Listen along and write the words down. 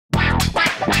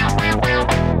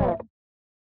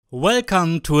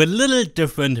Welcome to a little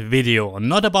different video,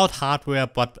 not about hardware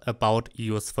but about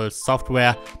useful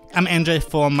software. I'm NJ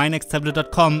from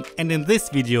mynexttablet.com, and in this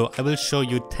video I will show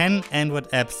you 10 Android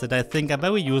apps that I think are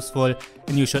very useful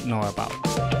and you should know about.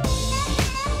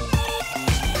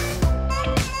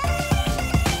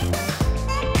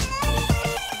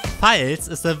 Files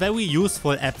is a very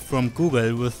useful app from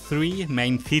Google with 3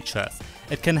 main features.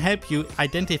 It can help you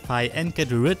identify and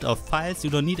get rid of files you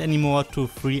don't need anymore to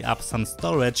free up some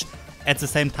storage. At the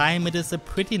same time, it is a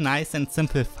pretty nice and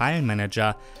simple file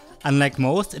manager. Unlike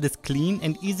most, it is clean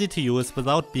and easy to use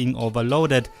without being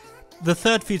overloaded. The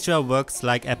third feature works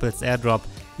like Apple's AirDrop.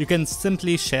 You can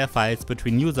simply share files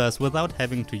between users without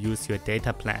having to use your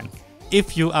data plan.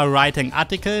 If you are writing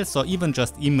articles or even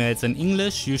just emails in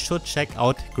English, you should check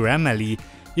out Grammarly.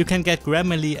 You can get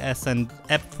Grammarly as an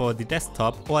app for the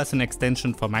desktop or as an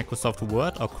extension for Microsoft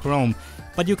Word or Chrome,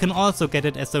 but you can also get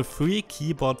it as a free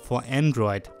keyboard for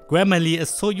Android. Grammarly is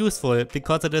so useful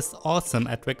because it is awesome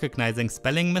at recognizing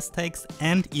spelling mistakes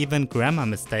and even grammar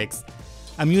mistakes.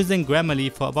 I'm using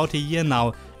Grammarly for about a year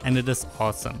now and it is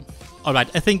awesome.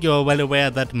 Alright, I think you're well aware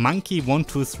that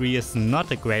monkey123 is not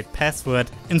a great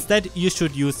password. Instead, you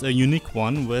should use a unique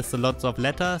one with lots of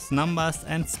letters, numbers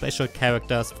and special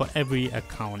characters for every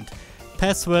account.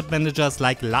 Password managers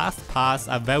like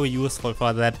LastPass are very useful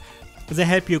for that. They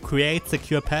help you create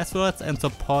secure passwords and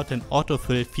support an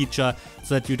autofill feature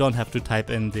so that you don't have to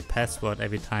type in the password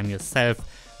every time yourself.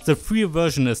 The free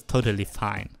version is totally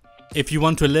fine. If you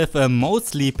want to live a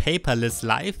mostly paperless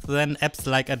life, then apps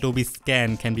like Adobe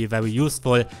Scan can be very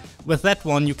useful. With that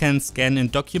one you can scan in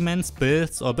documents,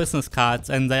 bills or business cards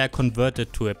and they are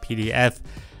converted to a PDF.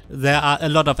 There are a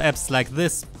lot of apps like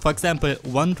this. For example,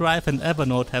 OneDrive and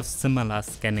Evernote have similar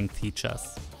scanning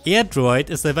features. AirDroid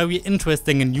is a very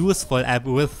interesting and useful app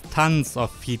with tons of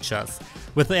features.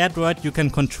 With AirDroid you can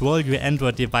control your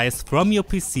Android device from your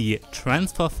PC,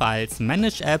 transfer files,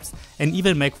 manage apps and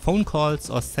even make phone calls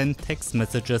or send text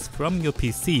messages from your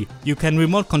PC. You can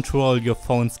remote control your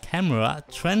phone's camera,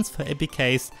 transfer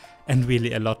APKs and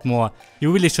really a lot more.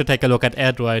 You really should take a look at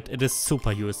AirDroid, it is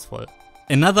super useful.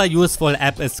 Another useful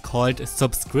app is called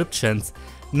subscriptions.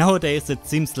 Nowadays it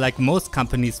seems like most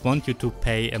companies want you to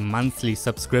pay a monthly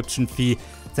subscription fee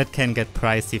that can get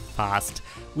pricey fast.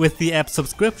 With the app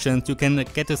subscriptions you can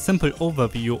get a simple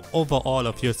overview over all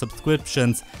of your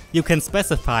subscriptions. You can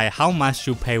specify how much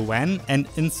you pay when and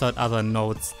insert other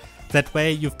notes. That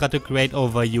way you've got a great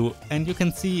overview and you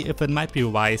can see if it might be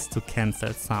wise to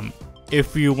cancel some.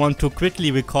 If you want to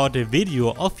quickly record a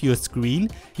video of your screen,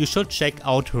 you should check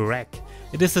out Rec.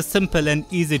 It is a simple and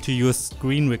easy to use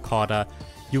screen recorder.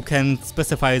 You can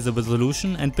specify the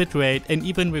resolution and bitrate and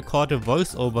even record a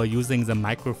voiceover using the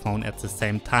microphone at the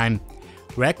same time.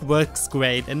 Rec works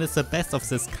great and is the best of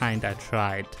this kind I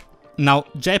tried. Now,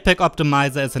 JPEG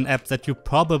Optimizer is an app that you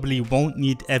probably won't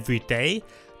need every day,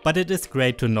 but it is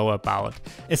great to know about,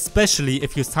 especially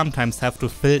if you sometimes have to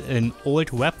fill in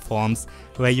old web forms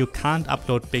where you can't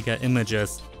upload bigger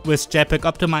images. With JPEG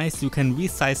Optimize you can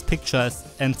resize pictures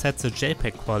and set the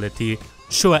JPEG quality.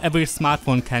 Sure, every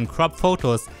smartphone can crop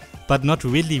photos, but not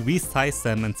really resize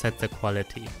them and set the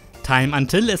quality. Time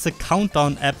Until is a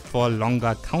countdown app for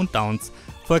longer countdowns.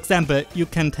 For example, you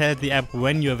can tell the app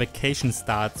when your vacation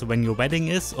starts, when your wedding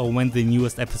is, or when the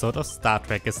newest episode of Star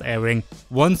Trek is airing.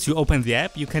 Once you open the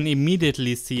app, you can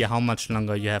immediately see how much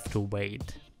longer you have to wait.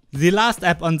 The last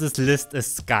app on this list is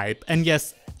Skype, and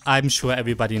yes, I'm sure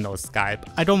everybody knows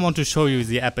Skype. I don't want to show you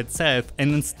the app itself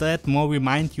and instead more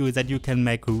remind you that you can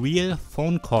make real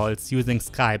phone calls using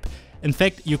Skype. In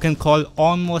fact, you can call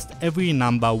almost every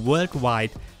number worldwide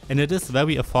and it is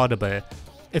very affordable.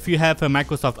 If you have a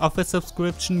Microsoft Office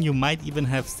subscription, you might even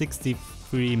have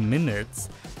 63 minutes.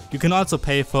 You can also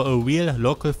pay for a real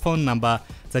local phone number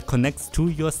that connects to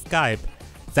your Skype.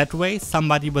 That way,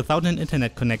 somebody without an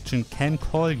internet connection can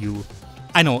call you.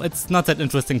 I know, it's not that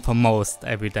interesting for most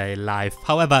everyday life,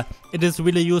 however, it is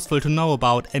really useful to know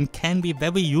about and can be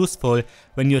very useful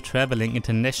when you're traveling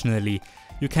internationally.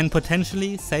 You can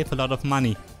potentially save a lot of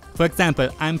money. For example,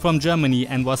 I'm from Germany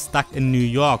and was stuck in New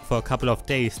York for a couple of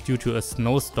days due to a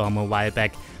snowstorm a while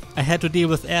back. I had to deal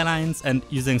with airlines and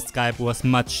using Skype was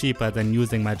much cheaper than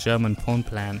using my German phone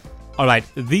plan. Alright,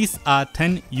 these are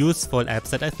 10 useful apps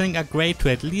that I think are great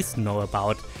to at least know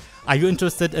about. Are you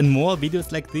interested in more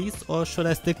videos like these or should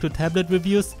I stick to tablet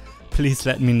reviews? Please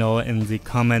let me know in the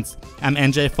comments. I'm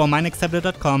NJ from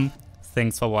mynexttablet.com.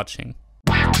 Thanks for watching.